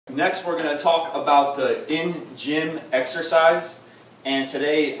Next, we're going to talk about the in-gym exercise, and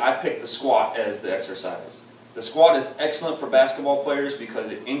today I picked the squat as the exercise. The squat is excellent for basketball players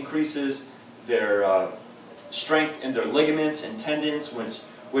because it increases their strength in their ligaments and tendons,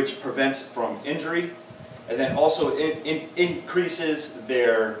 which prevents from injury, and then also it increases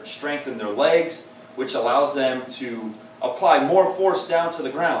their strength in their legs, which allows them to apply more force down to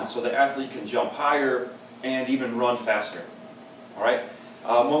the ground so the athlete can jump higher and even run faster. All right.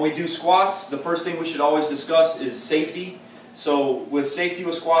 When we do squats, the first thing we should always discuss is safety. So with safety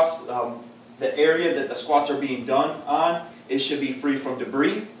with squats, the area that the squats are being done on, it should be free from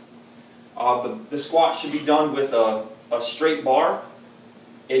debris. The squat should be done with a straight bar.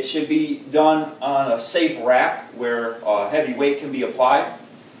 It should be done on a safe rack where heavy weight can be applied.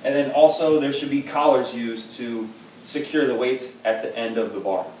 And then also there should be collars used to secure the weights at the end of the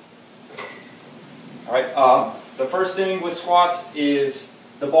bar. All right. The first thing with squats is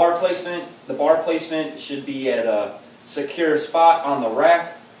the bar placement. The bar placement should be at a secure spot on the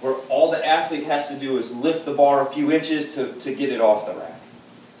rack where all the athlete has to do is lift the bar a few inches to get it off the rack.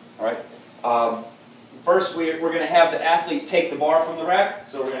 All right. First, we're going to have the athlete take the bar from the rack.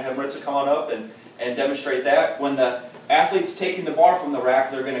 So we're going to have Maritza come on up and demonstrate that. When the athlete's taking the bar from the rack,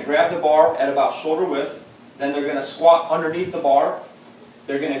 they're going to grab the bar at about shoulder width. Then they're going to squat underneath the bar.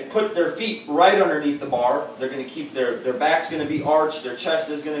 They're going to put their feet right underneath the bar. They're going to keep their back's going to be arched, their chest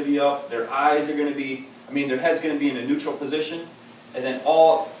is going to be up, their eyes are going to be, their head's going to be in a neutral position. And then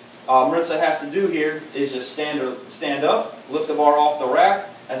all Maritza has to do here is just stand up, lift the bar off the rack,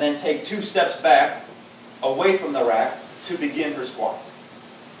 and then take 2 steps back away from the rack to begin her squats.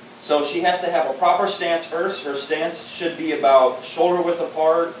 So she has to have a proper stance first. Her stance should be about shoulder width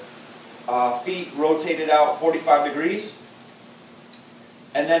apart, feet rotated out 45 degrees.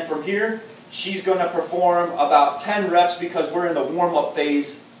 And then from here, she's going to perform about 10 reps because we're in the warm-up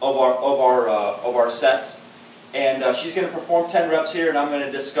phase of our sets. And she's going to perform 10 reps here, and I'm going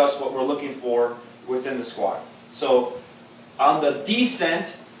to discuss what we're looking for within the squat. So on the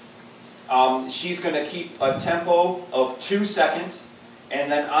descent, she's going to keep a tempo of 2 seconds.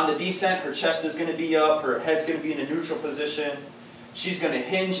 And then on the descent, her chest is going to be up, her head's going to be in a neutral position. She's going to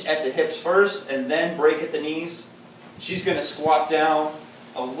hinge at the hips first and then break at the knees. She's going to squat down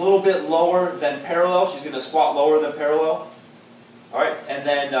a little bit lower than parallel. She's going to squat lower than parallel. All right, and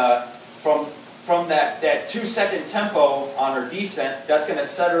then from that 2-second tempo on her descent, that's going to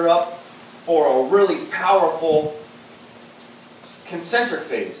set her up for a really powerful concentric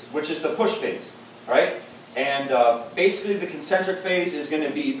phase, which is the push phase. All right, and basically the concentric phase is going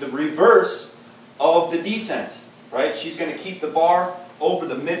to be the reverse of the descent. Right, she's going to keep the bar over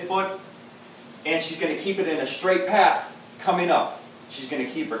the midfoot, and she's going to keep it in a straight path coming up. She's going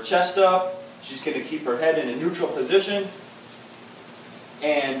to keep her chest up, she's going to keep her head in a neutral position,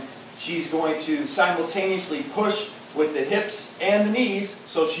 and she's going to simultaneously push with the hips and the knees,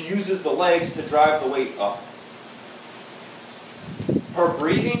 so she uses the legs to drive the weight up. Her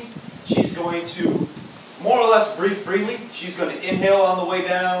breathing, she's going to more or less breathe freely. She's going to inhale on the way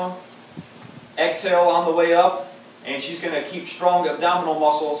down, exhale on the way up, and she's going to keep strong abdominal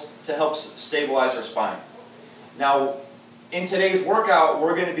muscles to help stabilize her spine. Now, in today's workout,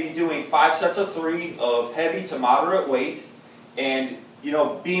 we're going to be doing 5 sets of 3 of heavy to moderate weight. And,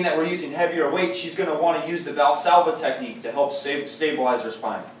 being that we're using heavier weight, she's going to want to use the Valsalva technique to help stabilize her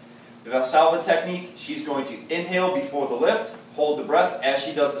spine. The Valsalva technique, she's going to inhale before the lift, hold the breath as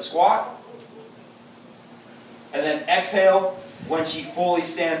she does the squat, and then exhale when she fully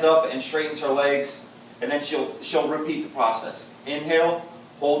stands up and straightens her legs, and then she'll repeat the process. Inhale,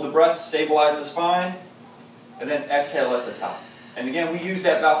 hold the breath, stabilize the spine, and then exhale at the top. And again, we use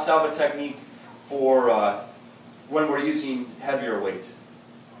that Valsalva technique for when we're using heavier weight.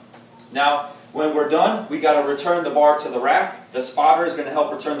 Now, when we're done, we got to return the bar to the rack. The spotter is going to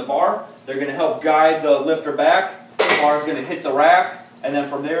help return the bar. They're going to help guide the lifter back. The bar is going to hit the rack, and then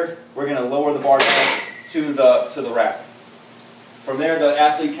from there, we're going to lower the bar down to the rack. From there, the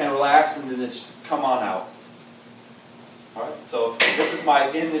athlete can relax and then just come on out. All right. So this is my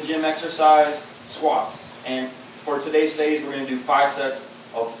in the gym exercise, squats. And for today's phase, we're going to do 5 sets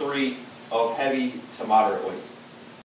of 3 of heavy to moderate weight.